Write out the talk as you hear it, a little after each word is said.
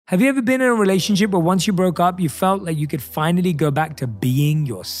Have you ever been in a relationship where once you broke up, you felt like you could finally go back to being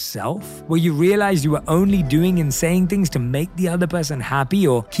yourself? Where you realized you were only doing and saying things to make the other person happy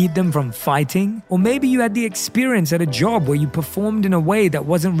or keep them from fighting? Or maybe you had the experience at a job where you performed in a way that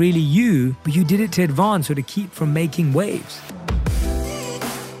wasn't really you, but you did it to advance or to keep from making waves.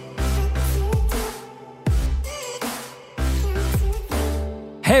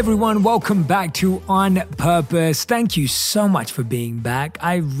 Hey everyone, welcome back to On Purpose. Thank you so much for being back.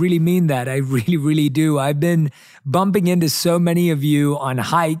 I really mean that. I really do. I've been bumping into so many of you on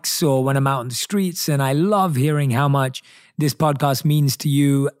hikes or when I'm out on the streets, and I love hearing how much this podcast means to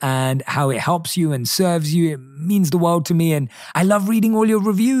you and how it helps you and serves you. It means the world to me, and I love reading all your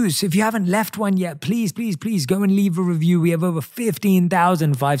reviews. If you haven't left one yet, please go and leave a review. We have over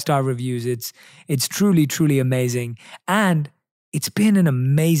 15,000 5-star reviews. It's truly amazing. And it's been an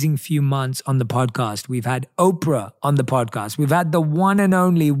amazing few months on the podcast. We've had Oprah on the podcast. We've had the one and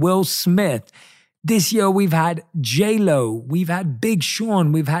only Will Smith. This year we've had J-Lo. We've had Big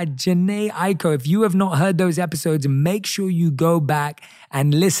Sean. We've had Janae Aiko. If you have not heard those episodes, make sure you go back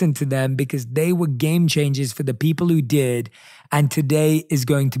and listen to them because they were game changers for the people who did. And today is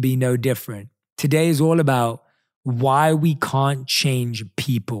going to be no different. Today is all about why we can't change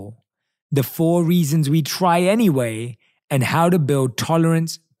people. The 4 reasons we try anyway, and how to build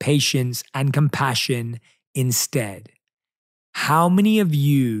tolerance, patience, and compassion instead. How many of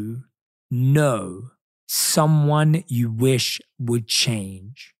you know someone you wish would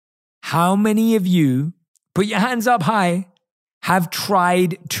change? How many of you, put your hands up high, have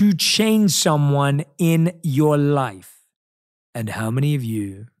tried to change someone in your life? And how many of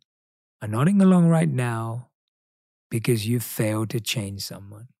you are nodding along right now because you failed to change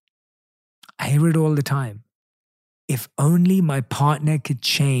someone? I hear it all the time. If only my partner could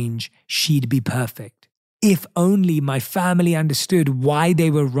change, she'd be perfect. If only my family understood why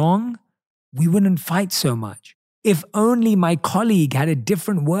they were wrong, we wouldn't fight so much. If only my colleague had a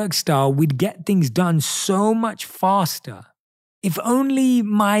different work style, we'd get things done so much faster. If only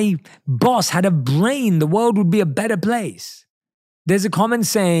my boss had a brain, the world would be a better place. There's a common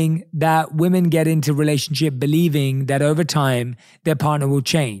saying that women get into relationship believing that over time their partner will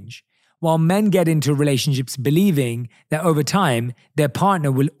change, while men get into relationships believing that over time, their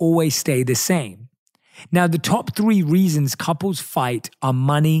partner will always stay the same. Now, the top 3 reasons couples fight are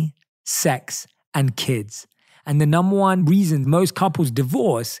money, sex, and kids. And the number 1 reason most couples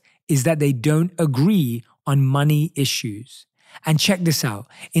divorce is that they don't agree on money issues. And check this out.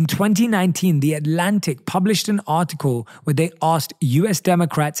 In 2019, The Atlantic published an article where they asked US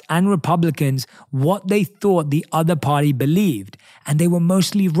Democrats and Republicans what they thought the other party believed, and they were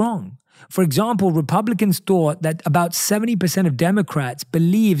mostly wrong. For example, Republicans thought that about 70% of Democrats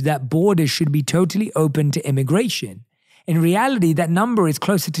believed that borders should be totally open to immigration. In reality, that number is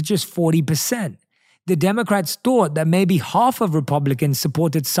closer to just 40%. The Democrats thought that maybe half of Republicans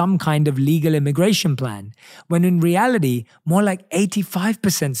supported some kind of legal immigration plan, when in reality, more like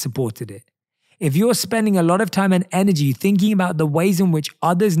 85% supported it. If you're spending a lot of time and energy thinking about the ways in which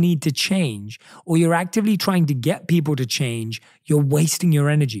others need to change, or you're actively trying to get people to change, you're wasting your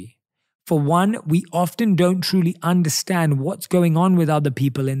energy. For one, we often don't truly understand what's going on with other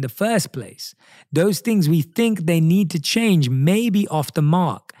people in the first place. Those things we think they need to change may be off the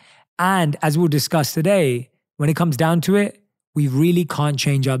mark. And as we'll discuss today, when it comes down to it, we really can't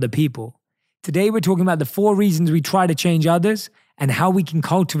change other people. Today, we're talking about the 4 reasons we try to change others and how we can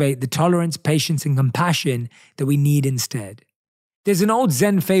cultivate the tolerance, patience, and compassion that we need instead. There's an old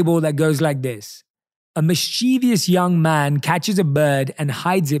Zen fable that goes like this. A mischievous young man catches a bird and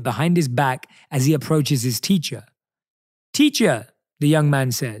hides it behind his back as he approaches his teacher. "Teacher," the young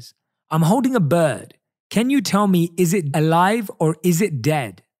man says, "I'm holding a bird. Can you tell me, is it alive or is it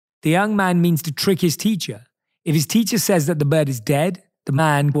dead?" The young man means to trick his teacher. If his teacher says that the bird is dead, the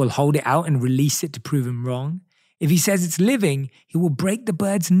man will hold it out and release it to prove him wrong. If he says it's living, he will break the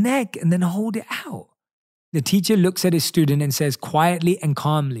bird's neck and then hold it out. The teacher looks at his student and says quietly and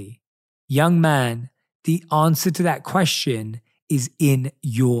calmly, "Young man, the answer to that question is in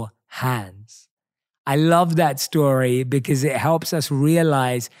your hands." I love that story because it helps us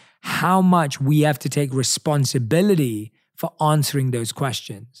realize how much we have to take responsibility for answering those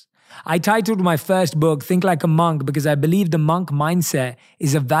questions. I titled my first book, Think Like a Monk, because I believe the monk mindset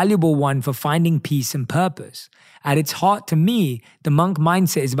is a valuable one for finding peace and purpose. At its heart, to me, the monk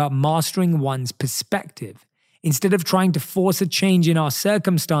mindset is about mastering one's perspective. Instead of trying to force a change in our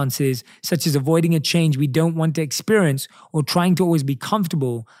circumstances, such as avoiding a change we don't want to experience or trying to always be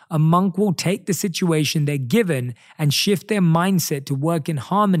comfortable, a monk will take the situation they're given and shift their mindset to work in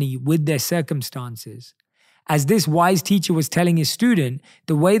harmony with their circumstances. As this wise teacher was telling his student,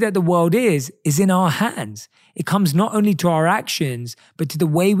 the way that the world is in our hands. It comes not only to our actions, but to the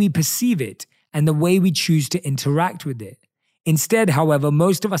way we perceive it and the way we choose to interact with it. Instead, however,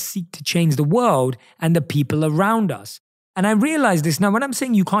 most of us seek to change the world and the people around us. And I realize this now. When I'm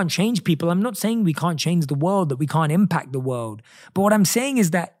saying you can't change people, I'm not saying we can't change the world, that we can't impact the world. But what I'm saying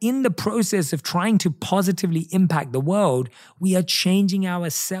is that in the process of trying to positively impact the world, we are changing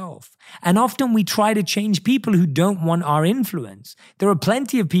ourselves. And often we try to change people who don't want our influence. There are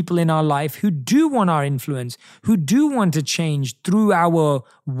plenty of people in our life who do want our influence, who do want to change through our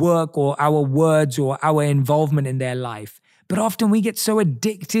work or our words or our involvement in their life. But often we get so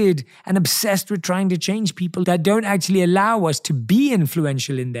addicted and obsessed with trying to change people that don't actually allow us to be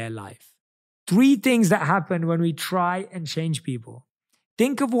influential in their life. 3 things that happen when we try and change people.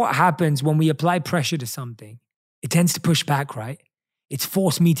 Think of what happens when we apply pressure to something. It tends to push back, right? It's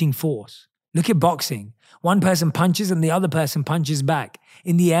force meeting force. Look at boxing. One person punches and the other person punches back.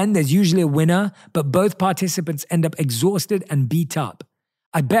 In the end, there's usually a winner, but both participants end up exhausted and beat up.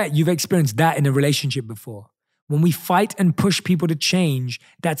 I bet you've experienced that in a relationship before. When we fight and push people to change,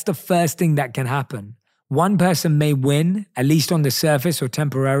 that's the first thing that can happen. One person may win, at least on the surface or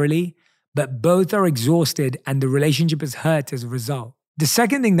temporarily, but both are exhausted and the relationship is hurt as a result. The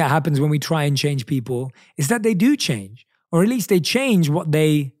second thing that happens when we try and change people is that they do change, or at least they change what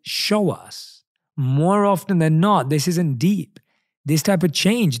they show us. More often than not, this isn't deep. This type of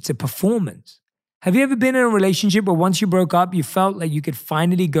change, it's a performance. Have you ever been in a relationship where once you broke up, you felt like you could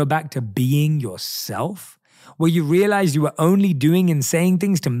finally go back to being yourself? Where you realized you were only doing and saying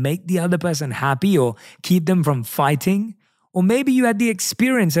things to make the other person happy or keep them from fighting? Or maybe you had the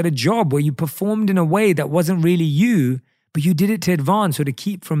experience at a job where you performed in a way that wasn't really you, but you did it to advance or to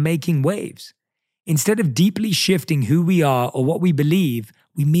keep from making waves. Instead of deeply shifting who we are or what we believe,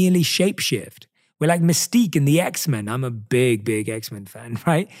 we merely shapeshift. We're like Mystique in the X-Men. I'm a big X-Men fan,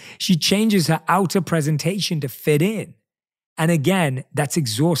 right? She changes her outer presentation to fit in. And again, that's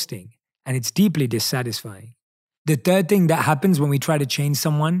exhausting and it's deeply dissatisfying. The third thing that happens when we try to change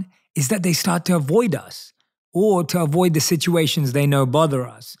someone is that they start to avoid us or to avoid the situations they know bother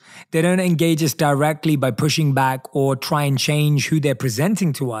us. They don't engage us directly by pushing back or try and change who they're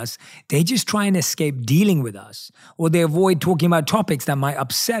presenting to us. They just try and escape dealing with us, or they avoid talking about topics that might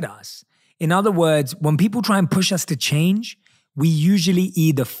upset us. In other words, when people try and push us to change, we usually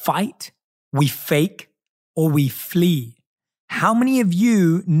either fight, we fake, or we flee. How many of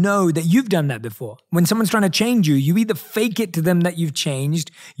you know that you've done that before? When someone's trying to change you, you either fake it to them that you've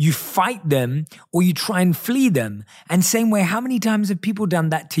changed, you fight them, or you try and flee them. And same way, how many times have people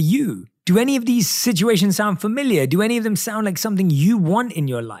done that to you? Do any of these situations sound familiar? Do any of them sound like something you want in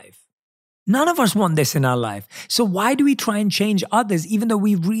your life? None of us want this in our life. So why do we try and change others even though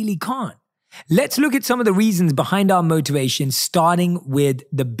we really can't? Let's look at some of the reasons behind our motivation, starting with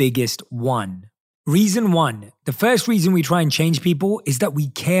the biggest one. Reason 1, the first reason we try and change people is that we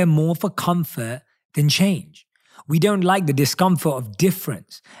care more for comfort than change. We don't like the discomfort of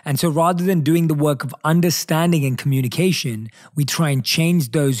difference. And so rather than doing the work of understanding and communication, we try and change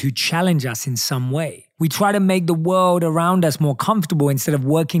those who challenge us in some way. We try to make the world around us more comfortable instead of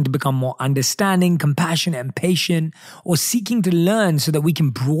working to become more understanding, compassionate, and patient, or seeking to learn so that we can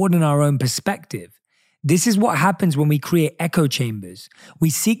broaden our own perspective. This is what happens when we create echo chambers. We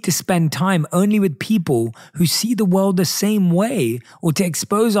seek to spend time only with people who see the world the same way, or to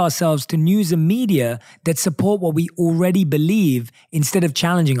expose ourselves to news and media that support what we already believe instead of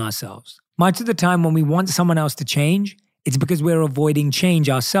challenging ourselves. Much of the time when we want someone else to change, it's because we're avoiding change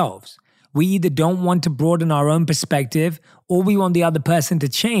ourselves. We either don't want to broaden our own perspective, or we want the other person to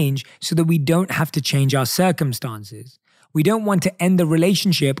change so that we don't have to change our circumstances. We don't want to end the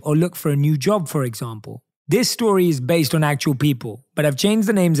relationship or look for a new job, for example. This story is based on actual people, but I've changed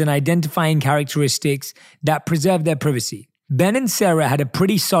the names and identifying characteristics that preserve their privacy. Ben and Sarah had a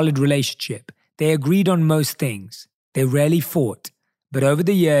pretty solid relationship. They agreed on most things. They rarely fought. But over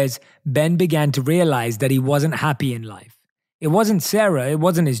the years, Ben began to realize that he wasn't happy in life. It wasn't Sarah, it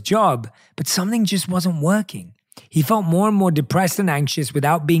wasn't his job, but something just wasn't working. He felt more and more depressed and anxious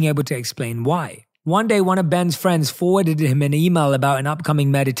without being able to explain why. One day, one of Ben's friends forwarded him an email about an upcoming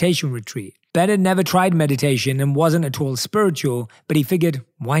meditation retreat. Ben had never tried meditation and wasn't at all spiritual, but he figured,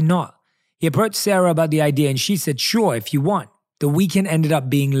 why not? He approached Sarah about the idea and she said, sure, if you want. The weekend ended up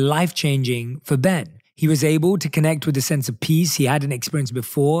being life-changing for Ben. He was able to connect with a sense of peace he hadn't experienced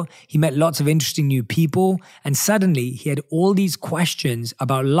before. He met lots of interesting new people, and suddenly he had all these questions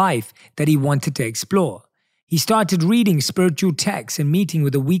about life that he wanted to explore. He started reading spiritual texts and meeting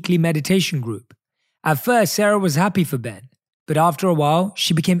with a weekly meditation group. At first, Sarah was happy for Ben, but after a while,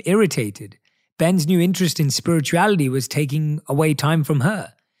 she became irritated. Ben's new interest in spirituality was taking away time from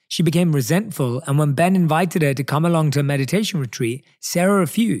her. She became resentful, and when Ben invited her to come along to a meditation retreat, Sarah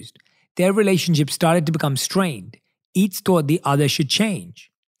refused. Their relationship started to become strained. Each thought the other should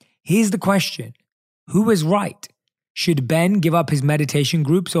change. Here's the question. Who was right? Should Ben give up his meditation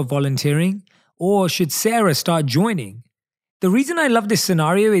groups or volunteering? Or should Sarah start joining? The reason I love this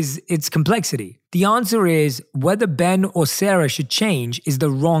scenario is its complexity. The answer is whether Ben or Sarah should change is the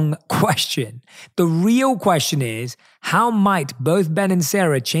wrong question. The real question is, how might both Ben and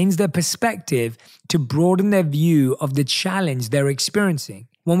Sarah change their perspective to broaden their view of the challenge they're experiencing?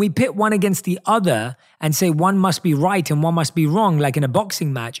 When we pit one against the other and say one must be right and one must be wrong, like in a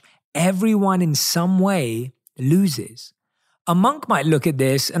boxing match, everyone in some way loses. A monk might look at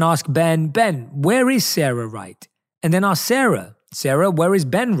this and ask Ben, where is Sarah right? And then ask Sarah, where is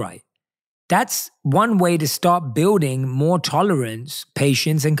Ben right? That's one way to start building more tolerance,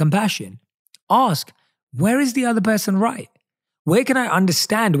 patience, and compassion. Ask, where is the other person right? Where can I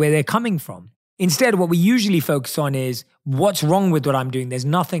understand where they're coming from? Instead, what we usually focus on is, what's wrong with what I'm doing? There's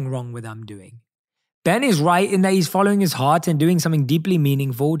nothing wrong with what I'm doing. Ben is right in that he's following his heart and doing something deeply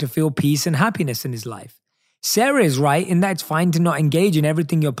meaningful to feel peace and happiness in his life. Sarah is right in that it's fine to not engage in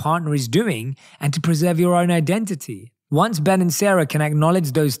everything your partner is doing and to preserve your own identity. Once Ben and Sarah can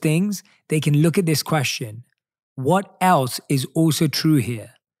acknowledge those things, they can look at this question. What else is also true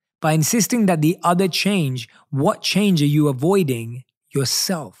here? By insisting that the other change, what change are you avoiding?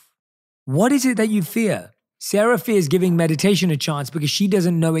 Yourself. What is it that you fear? Sarah fears giving meditation a chance because she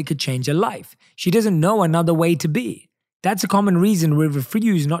doesn't know it could change her life. She doesn't know another way to be. That's a common reason we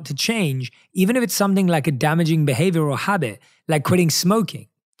refuse not to change, even if it's something like a damaging behavior or habit, like quitting smoking.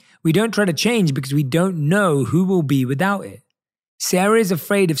 We don't try to change because we don't know who we'll be without it. Sarah is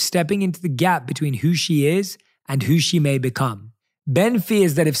afraid of stepping into the gap between who she is and who she may become. Ben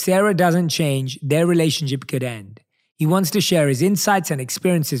fears that if Sarah doesn't change, their relationship could end. He wants to share his insights and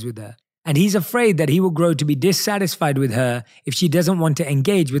experiences with her, and he's afraid that he will grow to be dissatisfied with her if she doesn't want to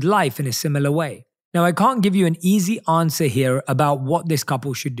engage with life in a similar way. Now, I can't give you an easy answer here about what this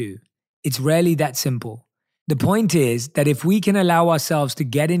couple should do. It's rarely that simple. The point is that if we can allow ourselves to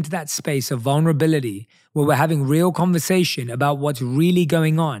get into that space of vulnerability where we're having real conversation about what's really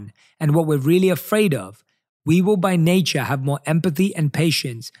going on and what we're really afraid of, we will by nature have more empathy and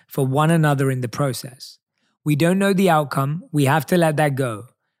patience for one another in the process. We don't know the outcome, we have to let that go,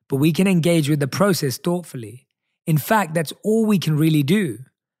 but we can engage with the process thoughtfully. In fact, that's all we can really do.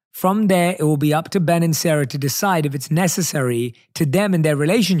 From there, it will be up to Ben and Sarah to decide if it's necessary to them in their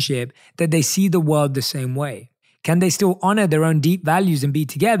relationship that they see the world the same way. Can they still honor their own deep values and be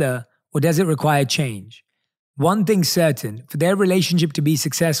together, or does it require change? One thing's certain, for their relationship to be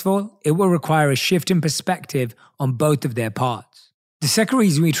successful, it will require a shift in perspective on both of their parts. The second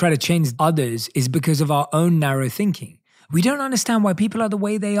reason we try to change others is because of our own narrow thinking. We don't understand why people are the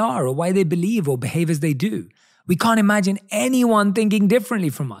way they are or why they believe or behave as they do. We can't imagine anyone thinking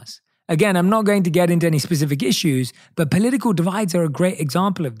differently from us. Again, I'm not going to get into any specific issues, but political divides are a great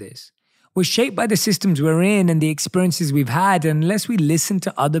example of this. We're shaped by the systems we're in and the experiences we've had, and unless we listen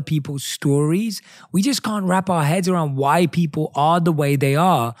to other people's stories, we just can't wrap our heads around why people are the way they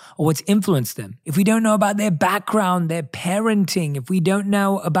are or what's influenced them. If we don't know about their background, their parenting, if we don't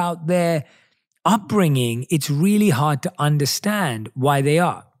know about their upbringing, it's really hard to understand why they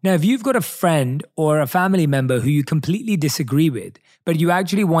are. Now, if you've got a friend or a family member who you completely disagree with, but you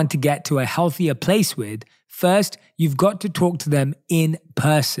actually want to get to a healthier place with, first, you've got to talk to them in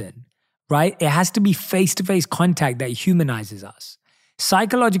person, right? It has to be face-to-face contact that humanizes us.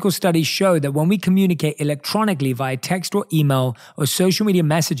 Psychological studies show that when we communicate electronically via text or email or social media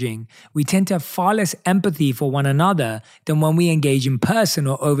messaging, we tend to have far less empathy for one another than when we engage in person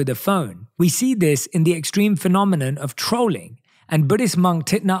or over the phone. We see this in the extreme phenomenon of trolling. And Buddhist monk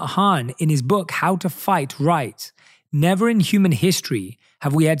Thich Nhat Hanh, in his book How to Fight, writes, "Never in human history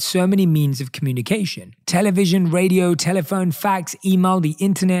have we had so many means of communication. Television, radio, telephone, fax, email, the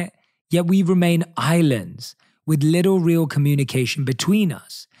internet, yet we remain islands with little real communication between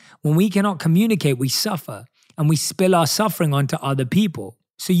us. When we cannot communicate, we suffer, and we spill our suffering onto other people.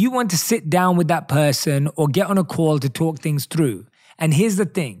 So you want to sit down with that person or get on a call to talk things through. And here's the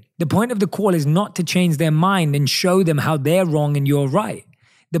thing. The point of the call is not to change their mind and show them how they're wrong and you're right.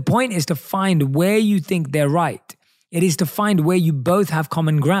 The point is to find where you think they're right. It is to find where you both have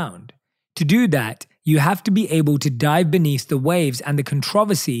common ground. To do that, you have to be able to dive beneath the waves and the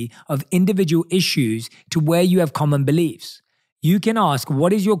controversy of individual issues to where you have common beliefs. You can ask,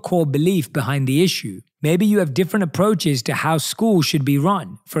 what is your core belief behind the issue? Maybe you have different approaches to how school should be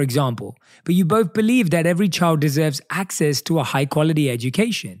run, for example, but you both believe that every child deserves access to a high-quality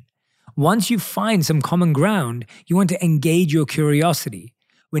education. Once you find some common ground, you want to engage your curiosity.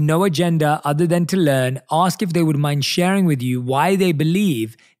 With no agenda other than to learn, ask if they would mind sharing with you why they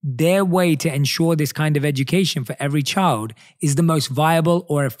believe their way to ensure this kind of education for every child is the most viable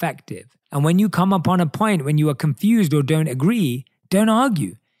or effective. And when you come upon a point when you are confused or don't agree, don't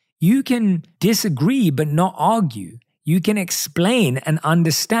argue. You can disagree but not argue. You can explain and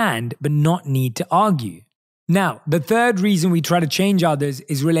understand but not need to argue. Now, the third reason we try to change others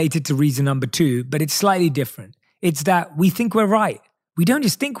is related to reason number 2, but it's slightly different. It's that we think we're right. We don't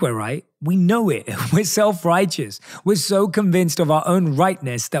just think we're right, we know it. We're self-righteous. We're so convinced of our own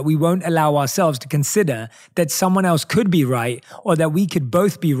rightness that we won't allow ourselves to consider that someone else could be right, or that we could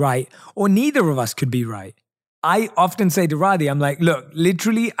both be right, or neither of us could be right. I often say to Radhi, I'm like, look,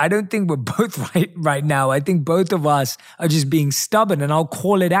 literally, I don't think we're both right now. I think both of us are just being stubborn, and I'll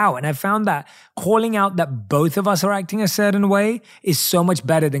call it out. And I found that calling out that both of us are acting a certain way is so much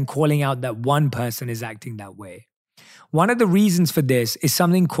better than calling out that one person is acting that way. One of the reasons for this is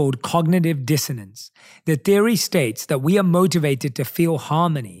something called cognitive dissonance. The theory states that we are motivated to feel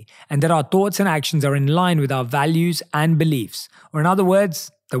harmony and that our thoughts and actions are in line with our values and beliefs. Or in other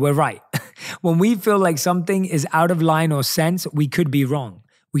words, that we're right. When we feel like something is out of line or sense, we could be wrong.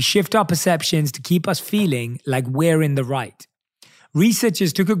 We shift our perceptions to keep us feeling like we're in the right.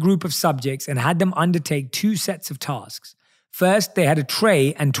 Researchers took a group of subjects and had them undertake 2 sets of tasks. First, they had a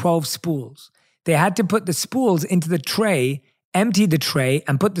tray and 12 spools. They had to put the spools into the tray, empty the tray,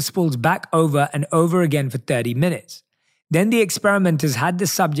 and put the spools back over and over again for 30 minutes. Then the experimenters had the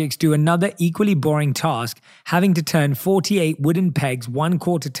subjects do another equally boring task, having to turn 48 wooden pegs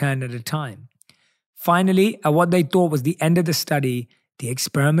 1/4 turn at a time. Finally, at what they thought was the end of the study, the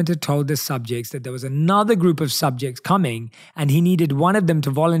experimenter told the subjects that there was another group of subjects coming and he needed one of them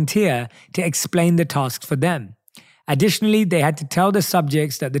to volunteer to explain the task for them. Additionally, they had to tell the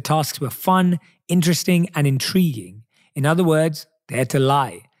subjects that the tasks were fun, interesting, and intriguing. In other words, they had to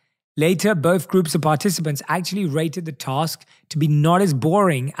lie. Later, both groups of participants actually rated the task to be not as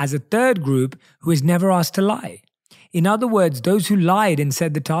boring as a third group who was never asked to lie. In other words, those who lied and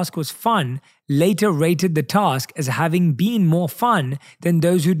said the task was fun later rated the task as having been more fun than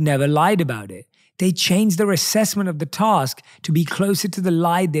those who'd never lied about it. They changed their assessment of the task to be closer to the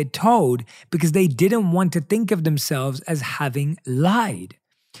lie they'd told because they didn't want to think of themselves as having lied.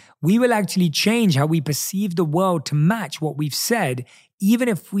 We will actually change how we perceive the world to match what we've said, even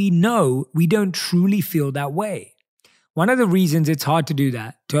if we know we don't truly feel that way. One of the reasons it's hard to do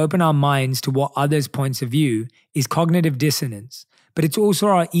that, to open our minds to what others' points of view, is cognitive dissonance, but it's also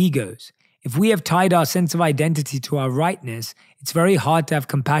our egos. If we have tied our sense of identity to our rightness, it's very hard to have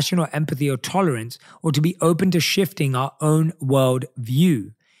compassion or empathy or tolerance or to be open to shifting our own world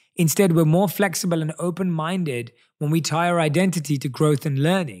view. Instead, we're more flexible and open-minded when we tie our identity to growth and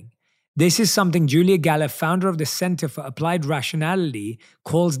learning. This is something Julia Galler, founder of the Center for Applied Rationality,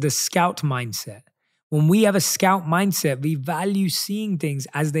 calls the scout mindset. When we have a scout mindset, we value seeing things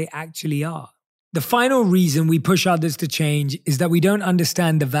as they actually are. The final reason we push others to change is that we don't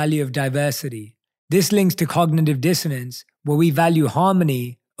understand the value of diversity. This links to cognitive dissonance, where we value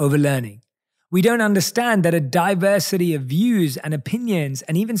harmony over learning. We don't understand that a diversity of views and opinions,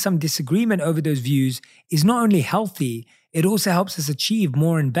 and even some disagreement over those views, is not only healthy, it also helps us achieve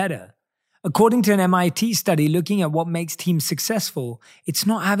more and better. According to an MIT study looking at what makes teams successful, it's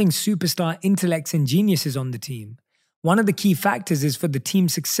not having superstar intellects and geniuses on the team. One of the key factors is for the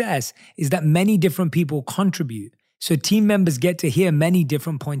team's success is that many different people contribute, so team members get to hear many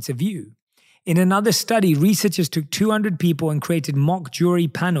different points of view. In another study, researchers took 200 people and created mock jury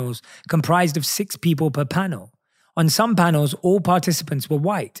panels comprised of 6 people per panel. On some panels, all participants were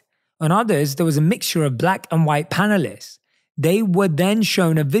white. On others, there was a mixture of black and white panelists. They were then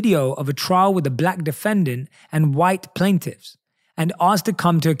shown a video of a trial with a black defendant and white plaintiffs, and asked to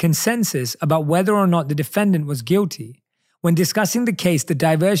come to a consensus about whether or not the defendant was guilty. When discussing the case, the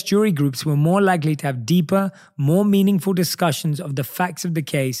diverse jury groups were more likely to have deeper, more meaningful discussions of the facts of the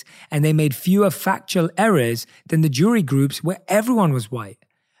case, and they made fewer factual errors than the jury groups where everyone was white.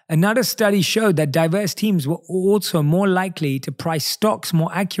 Another study showed that diverse teams were also more likely to price stocks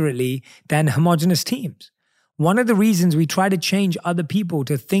more accurately than homogeneous teams. One of the reasons we try to change other people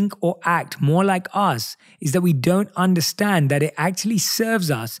to think or act more like us is that we don't understand that it actually serves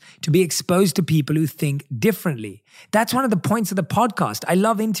us to be exposed to people who think differently. That's one of the points of the podcast. I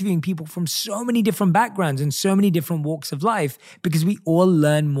love interviewing people from so many different backgrounds and so many different walks of life because we all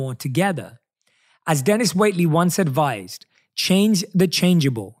learn more together. As Dennis Waitley once advised, change the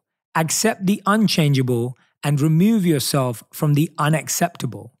changeable, accept the unchangeable, and remove yourself from the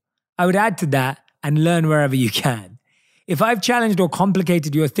unacceptable. I would add to that, and learn wherever you can. If I've challenged or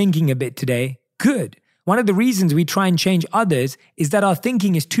complicated your thinking a bit today, good. One of the reasons we try and change others is that our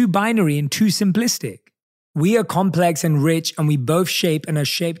thinking is too binary and too simplistic. We are complex and rich, and we both shape and are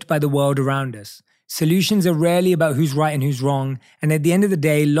shaped by the world around us. Solutions are rarely about who's right and who's wrong, and at the end of the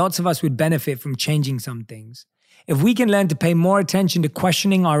day, lots of us would benefit from changing some things. If we can learn to pay more attention to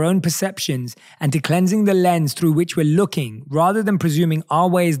questioning our own perceptions and to cleansing the lens through which we're looking, rather than presuming our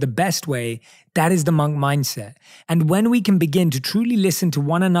way is the best way, that is the monk mindset. And when we can begin to truly listen to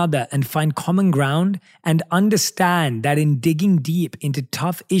one another and find common ground and understand that in digging deep into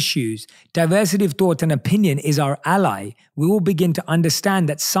tough issues, diversity of thought and opinion is our ally, we will begin to understand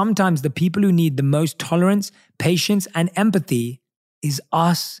that sometimes the people who need the most tolerance, patience, and empathy is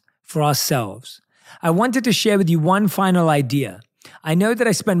us for ourselves. I wanted to share with you one final idea. I know that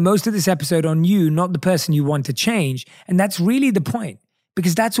I spent most of this episode on you, not the person you want to change, and that's really the point,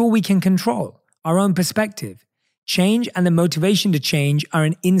 because that's all we can control, our own perspective. Change and the motivation to change are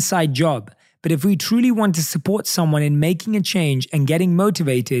an inside job, but if we truly want to support someone in making a change and getting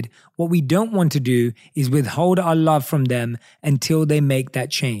motivated, what we don't want to do is withhold our love from them until they make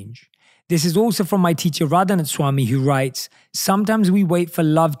that change. This is also from my teacher Radhanath Swami, who writes, "Sometimes we wait for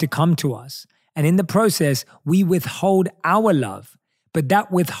love to come to us. And in the process, we withhold our love. But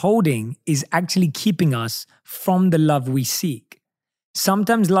that withholding is actually keeping us from the love we seek.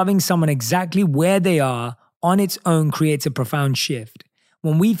 Sometimes loving someone exactly where they are on its own creates a profound shift.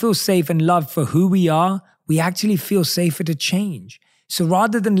 When we feel safe and loved for who we are, we actually feel safer to change. So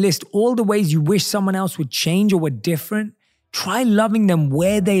rather than list all the ways you wish someone else would change or were different, try loving them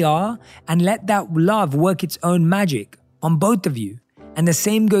where they are and let that love work its own magic on both of you. And the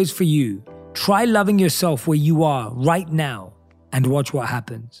same goes for you. Try loving yourself where you are right now and watch what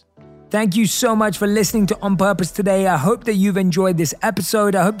happens." Thank you so much for listening to On Purpose today. I hope that you've enjoyed this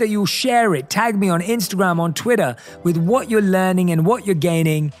episode. I hope that you'll share it. Tag me on Instagram, on Twitter with what you're learning and what you're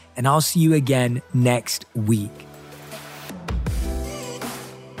gaining. And I'll see you again next week.